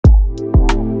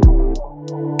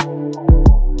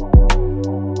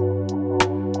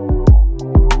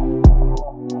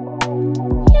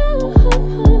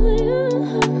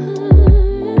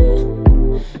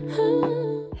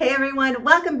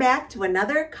to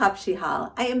another Cupshe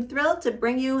haul. I am thrilled to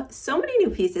bring you so many new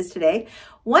pieces today.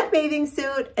 One bathing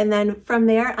suit, and then from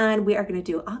there on, we are gonna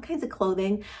do all kinds of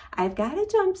clothing. I've got a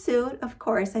jumpsuit, of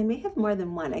course. I may have more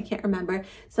than one, I can't remember.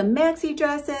 Some maxi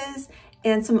dresses,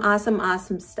 and some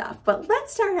awesome stuff. But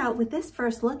let's start out with this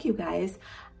first look, you guys.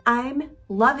 I'm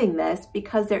loving this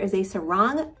because there is a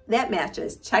sarong that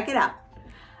matches. Check it out.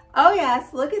 Oh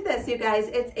yes, look at this, you guys.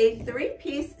 It's a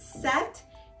 3-piece set.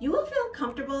 You will feel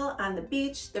comfortable on the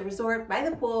beach, the resort, by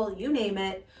the pool, you name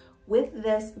it, with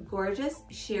this gorgeous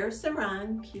sheer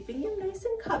sarong, keeping you nice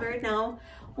and covered. Now,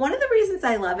 one of the reasons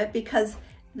I love it, because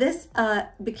this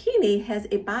bikini has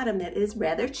a bottom that is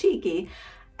rather cheeky.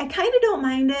 I kind of don't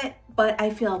mind it, but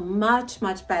I feel much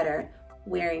better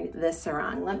wearing this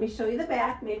sarong. Let me show you the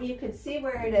back. Maybe you can see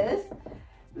where it is.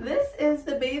 This is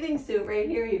the bathing suit right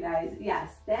here, you guys.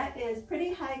 Yes, that is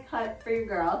pretty high cut for your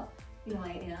girl. You know,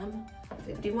 I am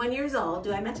 51 years old.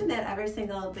 Do I mention that every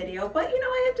single video? But you know,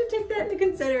 I have to take that into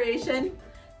consideration.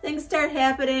 Things start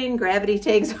happening, gravity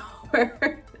takes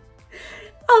over.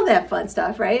 All that fun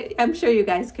stuff, right? I'm sure you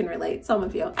guys can relate, some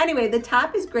of you. Anyway, the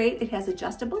top is great. It has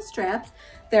adjustable straps.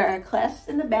 There are clasps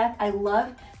in the back. I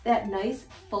love that nice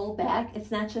full back.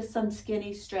 It's not just some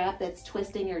skinny strap that's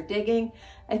twisting or digging.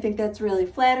 I think that's really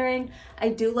flattering. I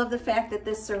do love the fact that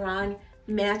this sarong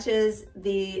matches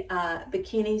the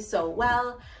bikini so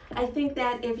well. I think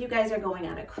that if you guys are going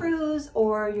on a cruise,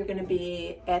 or you're gonna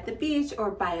be at the beach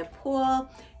or by a pool,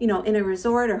 you know, in a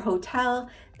resort or hotel,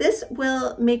 this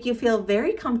will make you feel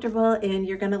very comfortable, and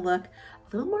you're gonna look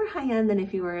a little more high-end than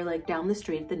if you were like down the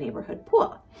street at the neighborhood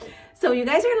pool. So you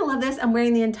guys are gonna love this. I'm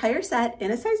wearing the entire set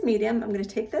in a size medium. I'm gonna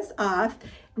take this off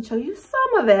and show you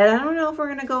some of it. I don't know if we're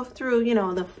gonna go through, you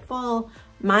know, the full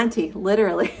Monty,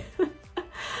 literally.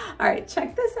 All right,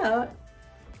 check this out.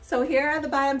 So here are the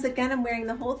bottoms. Again, I'm wearing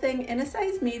the whole thing in a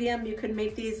size medium. You can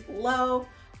make these low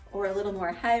or a little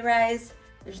more high rise.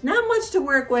 There's not much to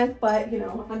work with, but you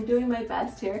know, I'm doing my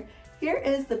best here. Here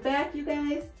is the back, you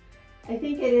guys. I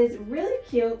think it is really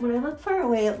cute. When I look far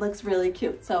away, it looks really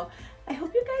cute. So I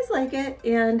hope you guys like it.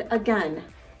 And again,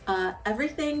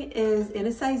 everything is in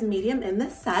a size medium in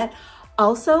this set.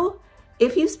 Also,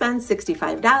 if you spend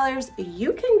 $65,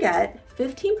 you can get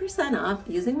 15% off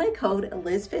using my code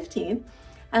Liz15.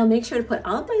 I'll make sure to put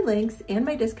all of my links and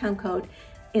my discount code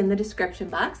in the description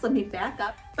box. Let me back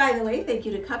up. By the way, thank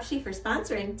you to Cupshe for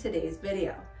sponsoring today's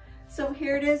video. So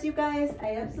here it is, you guys.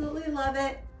 I absolutely love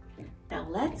it. Now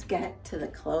let's get to the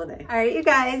clothing. All right, you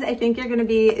guys, I think you're gonna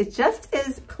be just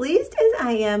as pleased as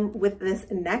I am with this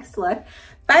next look.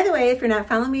 By the way, if you're not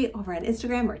following me over on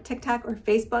Instagram or TikTok or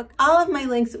Facebook, all of my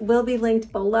links will be linked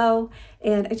below.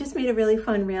 And I just made a really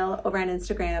fun reel over on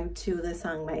Instagram to the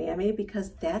song Miami,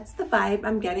 because that's the vibe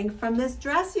I'm getting from this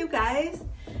dress, you guys.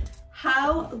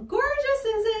 How gorgeous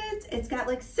is it? It's got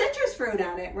like citrus fruit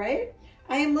on it, right?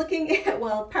 I am looking at,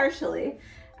 well, partially.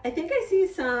 I think I see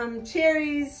some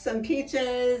cherries, some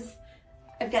peaches.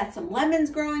 I've got some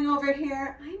lemons growing over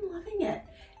here. I'm loving it.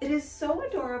 It is so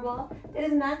adorable. It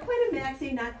is not quite a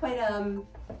maxi, not quite a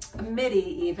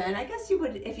midi even. I guess you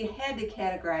would, if you had to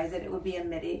categorize it, it would be a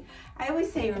midi. I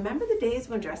always say, remember the days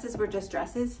when dresses were just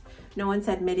dresses? No one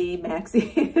said midi,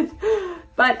 maxi.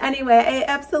 But anyway, I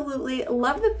absolutely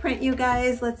love the print, you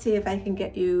guys. Let's see if I can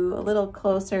get you a little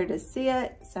closer to see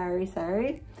it.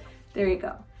 Sorry. There you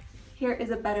go. Here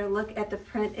is a better look at the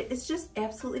print. It is just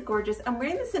absolutely gorgeous. I'm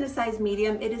wearing this in a size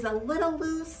medium. It is a little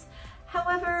loose.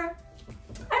 However,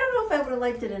 I don't know if I would have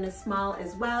liked it in a small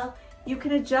as well. You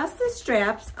can adjust the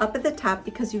straps up at the top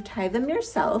because you tie them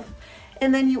yourself.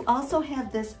 And then you also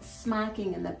have this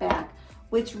smocking in the back,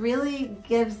 which really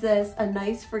gives this a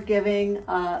nice forgiving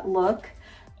look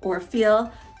or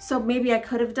feel. So maybe I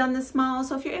could have done the small.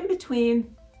 So if you're in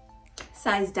between,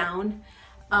 size down.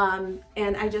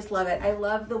 And I just love it. I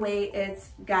love the way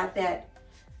it's got that,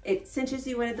 it cinches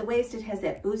you in at the waist. It has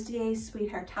that bustier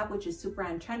sweetheart top, which is super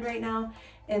on trend right now.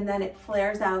 And then it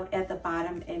flares out at the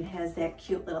bottom and has that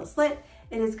cute little slit.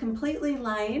 It is completely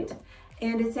lined,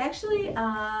 and it's actually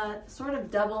sort of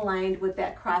double lined with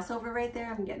that crossover right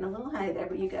there. I'm getting a little high there,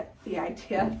 but you get the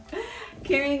idea.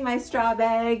 Carrying my straw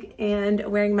bag and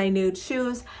wearing my nude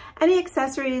shoes. Any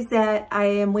accessories that I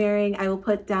am wearing, I will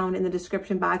put down in the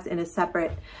description box in a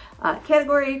separate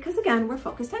category, because again, we're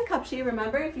focused on Cupshe.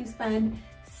 Remember, if you spend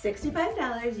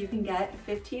 $65, you can get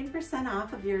 15%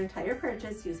 off of your entire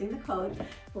purchase using the code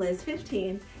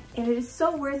Liz15. And it is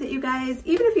so worth it, you guys.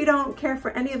 Even if you don't care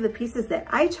for any of the pieces that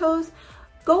I chose,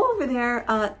 go over there.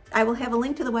 I will have a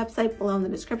link to the website below in the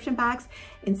description box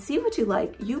and see what you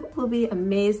like. You will be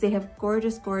amazed. They have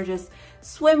gorgeous, gorgeous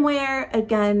swimwear,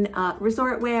 again,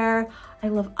 resort wear. I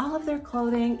love all of their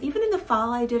clothing. Even in the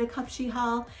fall, I did a Cupshe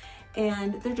haul.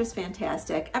 and they're just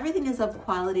fantastic. Everything is of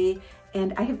quality,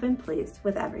 and I have been pleased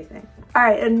with everything. All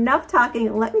right, enough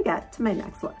talking. Let me get to my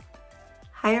next look.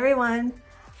 Hi everyone.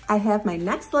 I have my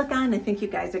next look on. I think you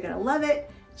guys are gonna love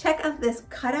it. Check out this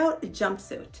Cutout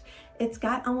jumpsuit. It's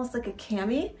got almost like a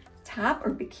cami top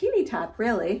or bikini top,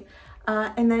 really.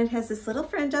 And then it has this little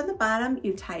fringe on the bottom.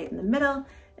 You tie it in the middle,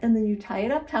 and then you tie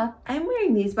it up top. I'm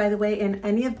wearing these, by the way, in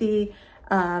any of the,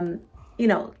 you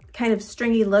know, kind of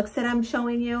stringy looks that I'm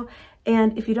showing you.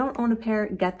 And if you don't own a pair,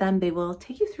 get them. They will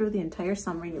take you through the entire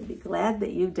summer, and you'll be glad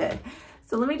that you did.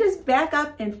 So let me just back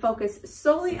up and focus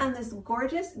solely on this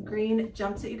gorgeous green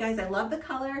jumpsuit, you guys. I love the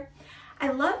color. I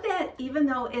love that even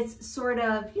though it's sort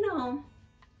of, you know,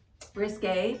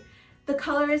 risque, the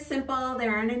color is simple.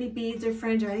 There aren't any beads or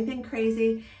fringe or anything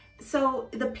crazy. So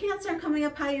the pants aren't coming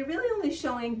up high. You're really only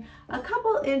showing a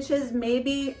couple inches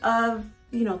maybe of,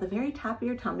 you know, the very top of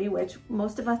your tummy, which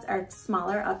most of us are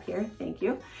smaller up here. Thank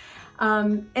you.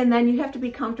 And then you have to be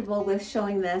comfortable with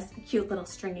showing this cute little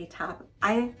stringy top.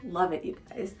 I love it, you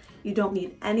guys. You don't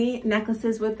need any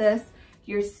necklaces with this.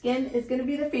 Your skin is gonna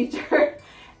be the feature.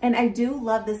 And I do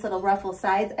love this little ruffle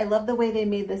sides. I love the way they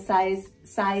made the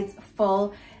sides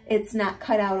full. It's not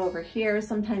cut out over here.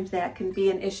 Sometimes that can be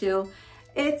an issue.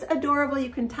 It's adorable. You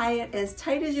can tie it as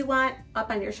tight as you want up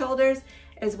on your shoulders,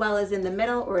 as well as in the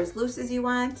middle or as loose as you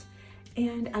want.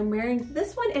 And I'm wearing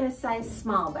this one in a size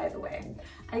small, by the way.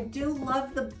 I do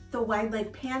love the wide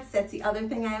leg pants. That's the other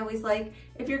thing I always like.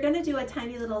 If you're gonna do a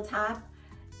tiny little top,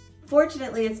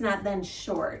 fortunately it's not then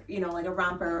short, you know, like a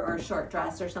romper or a short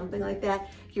dress or something like that.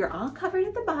 You're all covered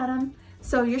at the bottom.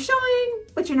 So you're showing,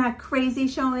 but you're not crazy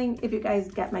showing. If you guys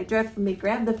get my drift, let me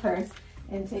grab the purse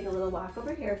and take a little walk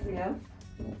over here for you.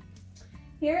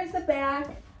 Here's the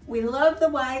back. We love the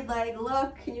wide leg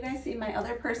look. Can you guys see my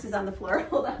other purse is on the floor?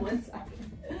 Hold on one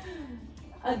second.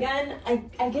 Again,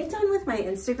 I get done with my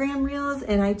Instagram reels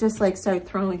and I just like start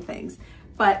throwing things.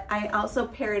 But I also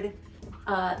paired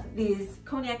these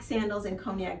cognac sandals and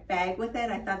cognac bag with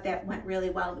it. I thought that went really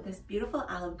well with this beautiful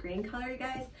olive green color, you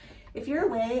guys. If you're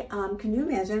away, can you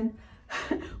imagine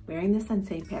wearing this on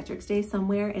St. Patrick's Day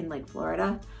somewhere in like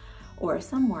Florida or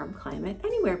some warm climate,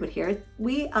 anywhere but here?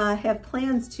 We have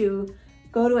plans to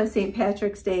go to a St.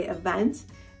 Patrick's Day event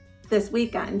this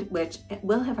weekend, which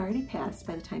will have already passed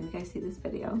by the time you guys see this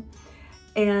video.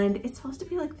 And it's supposed to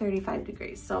be like 35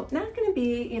 degrees. So not gonna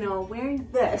be, you know, wearing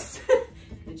this.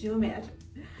 Could you imagine?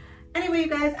 Anyway, you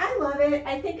guys, I love it.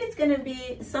 I think it's gonna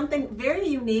be something very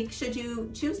unique should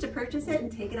you choose to purchase it and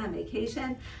take it on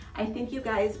vacation. I think you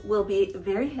guys will be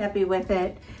very happy with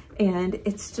it. And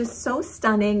it's just so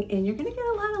stunning, and you're gonna get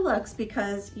a lot of looks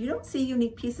because you don't see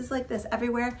unique pieces like this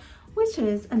everywhere, which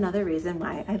is another reason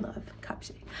why I love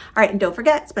Cupshe. All right, and don't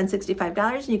forget, spend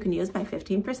 $65 and you can use my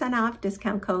 15% off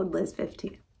discount code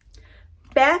Liz15.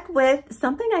 Back with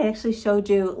something I actually showed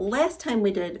you last time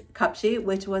we did Cupshe,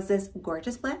 which was this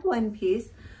gorgeous black one piece.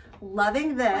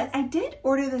 Loving this. I did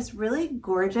order this really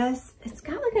gorgeous, it's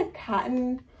got like a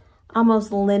cotton,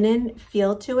 almost linen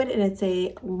feel to it, and it's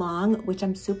a long, which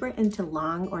I'm super into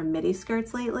long or midi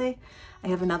skirts lately. I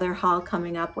have another haul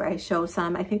coming up where I show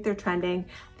some. I think they're trending.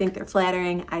 I think they're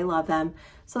flattering. I love them.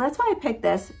 So that's why I picked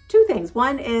this. Two things.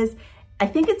 One is I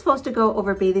think it's supposed to go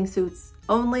over bathing suits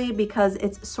only because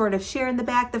it's sort of sheer in the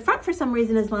back. The front for some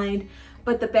reason is lined,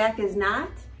 but the back is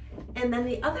not. And then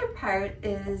the other part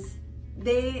is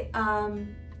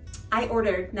I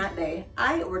ordered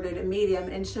a medium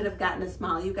and should have gotten a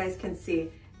small. You guys can see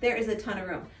there is a ton of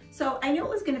room. So I knew it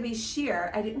was gonna be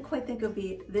sheer. I didn't quite think it would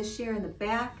be this sheer in the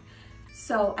back.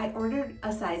 So I ordered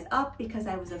a size up because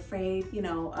I was afraid, you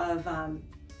know, of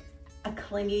a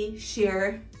clingy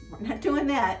sheer, we're not doing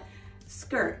that,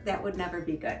 skirt. That would never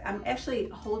be good. I'm actually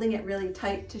holding it really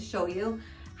tight to show you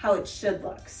how it should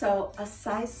look. So a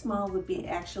size small would be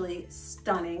actually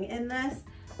stunning in this,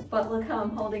 but look how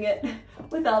I'm holding it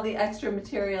with all the extra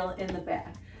material in the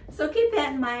back. So keep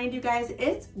that in mind, you guys.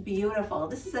 It's beautiful.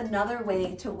 This is another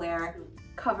way to wear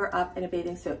cover up in a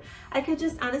bathing suit. I could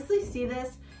just honestly see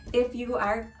this if you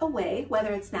are away,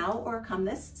 whether it's now or come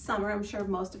this summer. I'm sure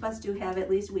most of us do have at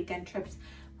least weekend trips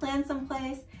planned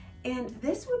someplace. And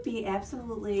this would be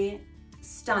absolutely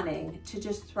stunning to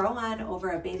just throw on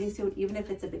over a bathing suit, even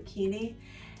if it's a bikini,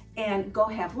 and go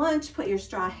have lunch, put your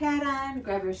straw hat on,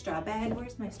 grab your straw bag.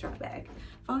 Where's my straw bag?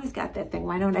 I've always got that thing.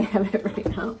 Why don't I have it right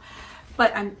now?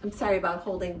 But I'm sorry about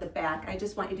holding the back. I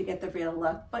just want you to get the real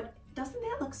look. But doesn't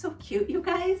that look so cute, you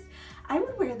guys? I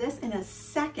would wear this in a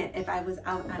second if I was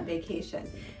out on vacation.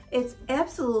 It's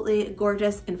absolutely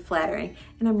gorgeous and flattering.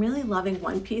 And I'm really loving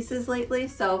one pieces lately,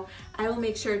 so I will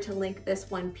make sure to link this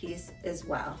one piece as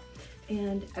well.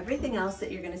 and everything else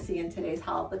that you're gonna see in today's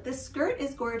haul. But this skirt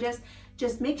is gorgeous.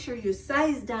 Just make sure you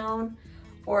size down,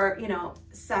 or you know,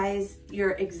 size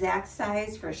your exact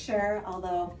size for sure.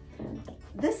 Although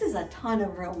this is a ton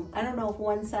of room. I don't know if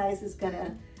one size is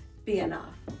gonna be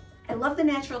enough. I love the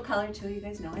natural color too. You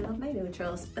guys know I love my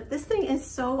neutrals, but this thing is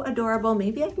so adorable.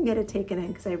 Maybe I can get it taken in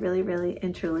because I really, really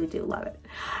and truly do love it.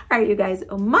 All right, you guys,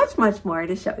 much, much more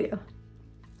to show you.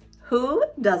 Who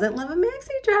doesn't love a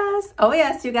maxi dress? Oh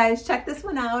yes, you guys, check this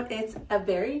one out. It's a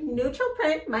very neutral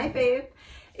print, my fave.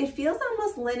 It feels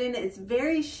almost linen. It's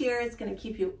very sheer. It's gonna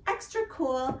keep you extra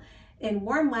cool in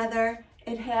warm weather.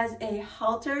 It has a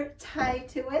halter tie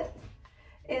to it.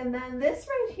 And then this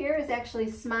right here is actually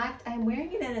smocked. I'm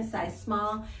wearing it in a size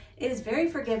small. It is very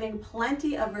forgiving,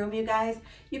 plenty of room, you guys.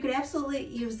 You could absolutely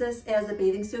use this as a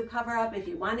bathing suit cover up if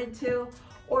you wanted to,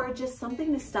 or just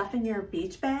something to stuff in your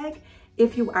beach bag.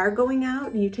 If you are going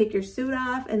out and you take your suit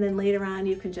off and then later on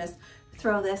you can just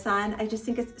throw this on. I just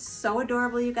think it's so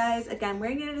adorable, you guys. Again,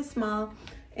 wearing it in a small,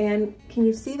 and can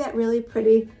you see that really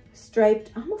pretty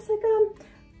striped, almost like a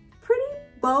pretty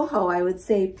boho, I would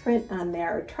say, print on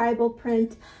there, or tribal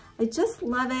print. I just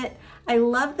love it. I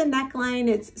love the neckline.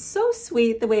 It's so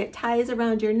sweet the way it ties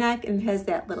around your neck and has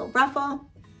that little ruffle.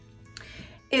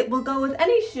 It will go with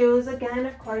any shoes. Again,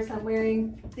 of course, I'm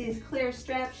wearing these clear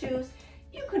strap shoes.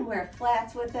 You can wear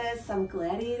flats with this. Some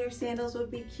gladiator sandals would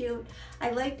be cute.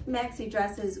 I like maxi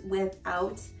dresses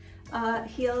without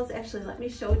heels. Actually, let me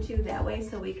show it to you that way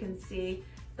so we can see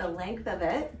the length of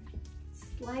it.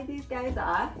 Slide these guys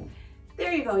off.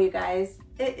 There you go, you guys.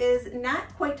 It is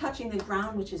not quite touching the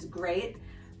ground, which is great,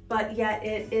 but yet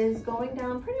it is going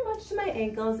down pretty much to my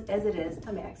ankles as it is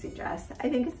a maxi dress. I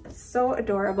think it's so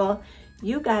adorable.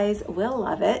 You guys will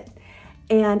love it.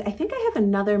 And I think I have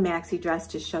another maxi dress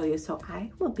to show you, so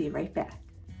I will be right back.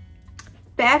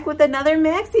 Back with another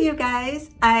maxi, you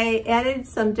guys. I added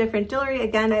some different jewelry.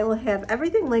 Again, I will have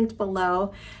everything linked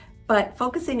below, but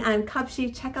focusing on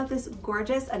Cupshe, check out this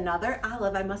gorgeous, another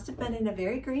olive. I must have been in a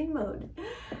very green mood.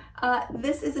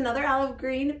 This is another olive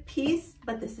green piece,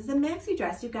 but this is a maxi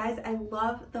dress, you guys. I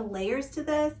love the layers to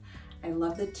this. I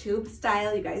love the tube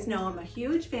style. You guys know I'm a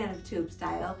huge fan of tube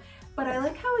style, but I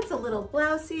like how it's a little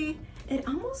blousey. It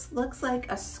almost looks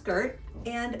like a skirt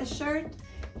and a shirt.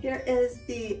 Here is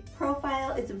the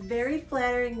profile. It's very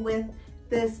flattering with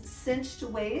this cinched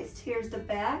waist. Here's the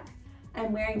back.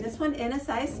 I'm wearing this one in a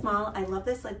size small. I love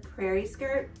this like prairie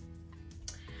skirt.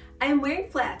 I'm wearing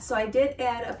flats, so I did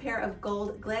add a pair of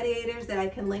gold gladiators that I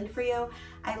can link for you.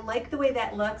 I like the way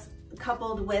that looks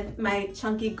coupled with my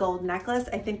chunky gold necklace.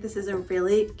 I think this is a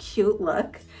really cute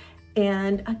look.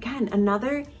 And again,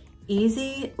 another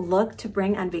easy look to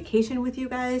bring on vacation with you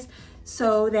guys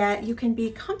so that you can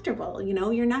be comfortable. You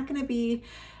know, you're not gonna be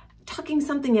tucking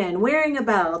something in, wearing a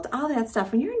belt, all that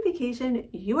stuff. When you're on vacation,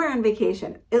 you are on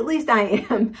vacation. At least I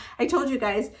am. I told you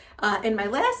guys in my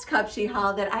last Cupshe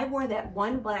haul that I wore that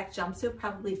one black jumpsuit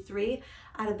probably 3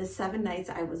 out of the 7 nights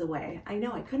I was away. I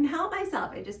know, I couldn't help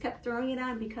myself. I just kept throwing it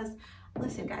on because,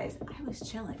 listen guys, I was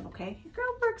chilling, okay? Your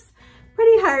girl works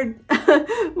pretty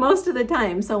hard most of the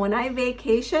time. So when I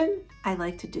vacation, I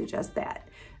like to do just that.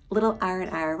 Little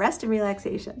R&R, rest and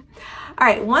relaxation. All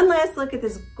right, one last look at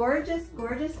this gorgeous,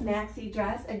 gorgeous maxi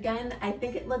dress. Again, I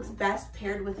think it looks best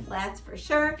paired with flats for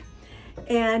sure.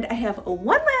 And I have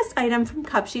one last item from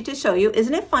Cupshe to show you.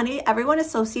 Isn't it funny? Everyone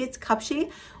associates Cupshe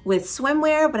with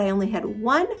swimwear, but I only had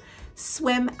one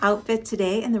swim outfit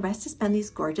today, and the rest has been these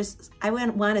gorgeous, I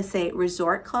wouldn't want to say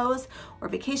resort clothes or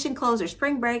vacation clothes or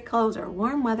spring break clothes or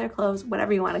warm weather clothes,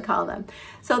 whatever you want to call them.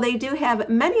 So they do have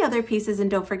many other pieces, and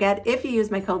don't forget, if you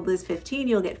use my code Liz15,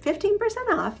 you'll get 15%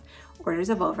 off orders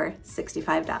of over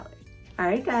 $65. All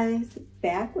right guys,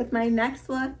 back with my next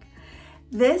look.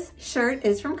 This shirt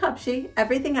is from Cupshe.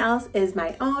 Everything else is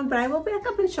my own, but I will back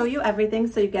up and show you everything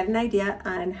so you get an idea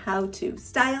on how to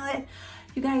style it.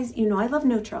 You guys, you know I love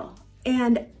neutral.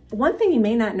 And one thing you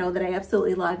may not know that I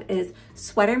absolutely love is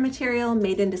sweater material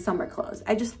made into summer clothes.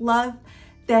 I just love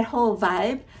that whole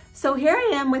vibe. So here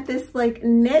I am with this like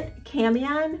knit cami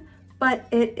on, but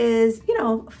it is, you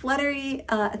know, fluttery,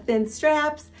 thin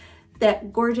straps,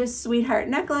 that gorgeous sweetheart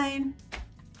neckline,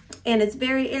 and it's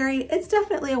very airy. It's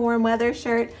definitely a warm weather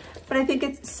shirt, but I think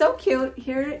it's so cute.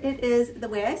 Here it is the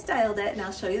way I styled it, and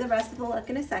I'll show you the rest of the look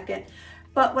in a second.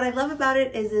 But what I love about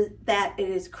it is that it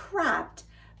is cropped,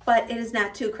 but it is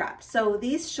not too cropped. So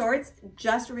these shorts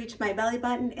just reach my belly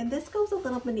button, and this goes a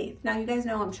little beneath. Now you guys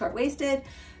know I'm short-waisted,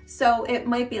 so it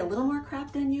might be a little more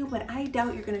cropped than you, but I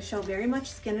doubt you're gonna show very much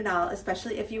skin at all,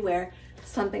 especially if you wear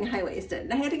something high-waisted.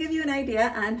 And I had to give you an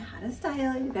idea on how to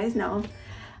style it, you guys know.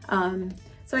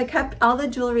 So I kept all the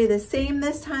jewelry the same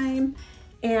this time,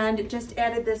 and just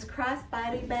added this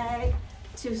crossbody bag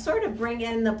to sort of bring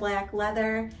in the black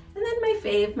leather. And then my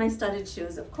fave, my studded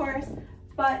shoes, of course.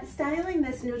 But styling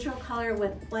this neutral color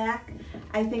with black,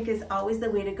 I think is always the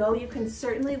way to go. You can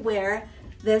certainly wear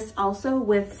this also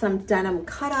with some denim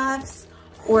cutoffs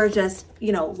or just,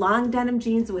 you know, long denim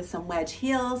jeans with some wedge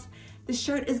heels. The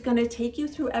shirt is gonna take you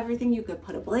through everything. You could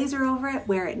put a blazer over it,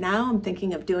 wear it now. I'm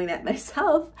thinking of doing that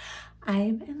myself.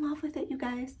 I'm in love with it, you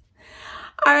guys.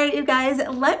 All right, you guys,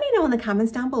 let me know in the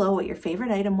comments down below what your favorite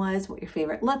item was, what your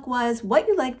favorite look was, what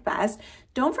you liked best.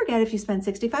 Don't forget, if you spend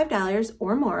 $65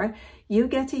 or more, you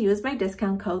get to use my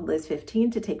discount code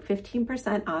Liz15 to take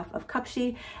 15% off of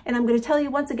Cupshe. And I'm going to tell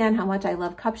you once again how much I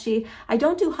love Cupshe. I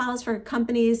don't do hauls for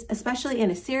companies, especially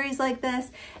in a series like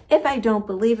this, if I don't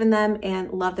believe in them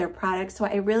and love their products. So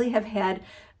I really have had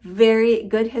very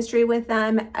good history with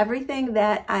them. Everything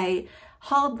that I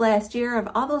hauled last year of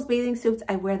all those bathing suits,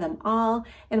 I wear them all,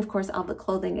 and of course all the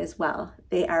clothing as well.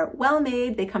 They are well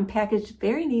made, they come packaged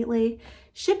very neatly,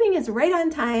 shipping is right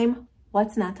on time.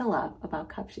 What's not to love about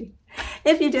Cupshe?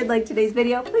 If you did like today's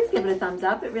video, please give it a thumbs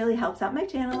up. It really helps out my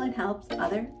channel and helps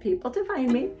other people to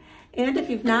find me. And if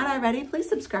you've not already, please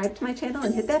subscribe to my channel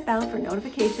and hit that bell for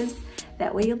notifications.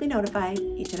 That way you'll be notified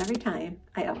each and every time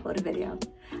I upload a video.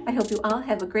 I hope you all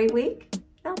have a great week, and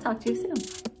I'll talk to you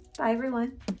soon. Bye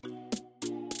everyone.